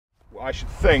I should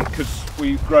think, because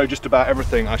we grow just about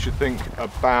everything, I should think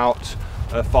about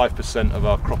 5% of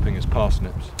our cropping is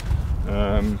parsnips,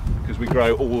 because we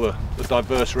grow all the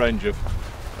diverse range of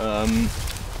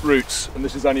roots, and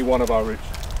this is only one of our roots.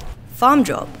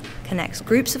 Farmdrop connects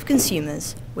groups of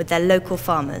consumers with their local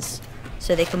farmers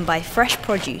so they can buy fresh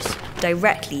produce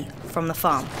directly from the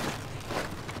farm.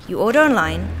 You order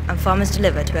online and farmers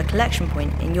deliver to a collection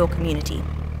point in your community.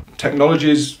 Technology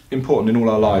is important in all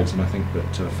our lives, and I think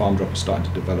that Farmdrop is starting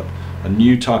to develop a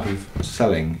new type of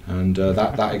selling, and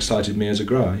that excited me as a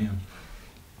grower. Yeah.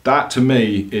 That to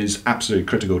me is absolutely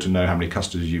critical, to know how many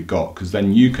customers you've got, because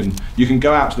then you can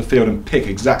go out to the field and pick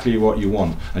exactly what you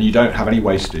want, and you don't have any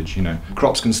wastage. You know,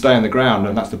 crops can stay in the ground,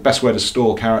 and that's the best way to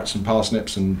store carrots and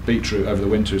parsnips and beetroot over the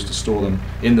winter, is to store them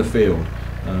in the field.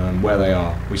 Where they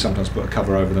are. We sometimes put a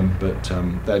cover over them, but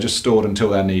they're just stored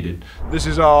until they're needed. This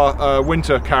is our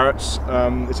winter carrots.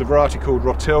 It's a variety called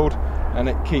Rotilde, and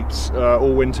it keeps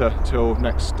all winter till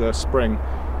next spring.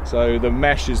 So the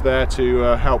mesh is there to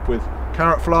help with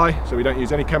carrot fly, so we don't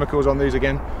use any chemicals on these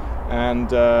again,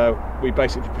 and we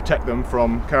basically protect them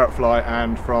from carrot fly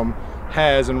and from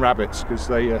hares and rabbits, because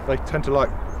they tend to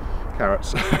like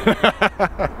carrots.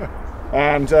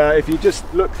 And if you just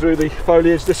look through the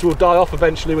foliage, this will die off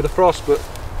eventually with the frost, but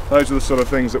those are the sort of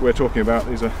things that we're talking about.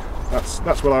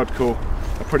 That's what I would call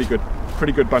a pretty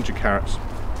good bunch of carrots,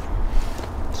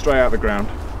 straight out of the ground.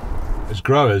 As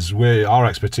growers, our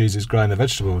expertise is growing the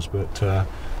vegetables, but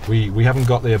we haven't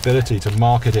got the ability to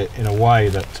market it in a way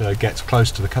that gets close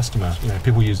to the customer. You know,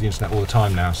 people use the internet all the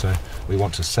time now, so we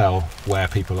want to sell where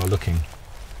people are looking.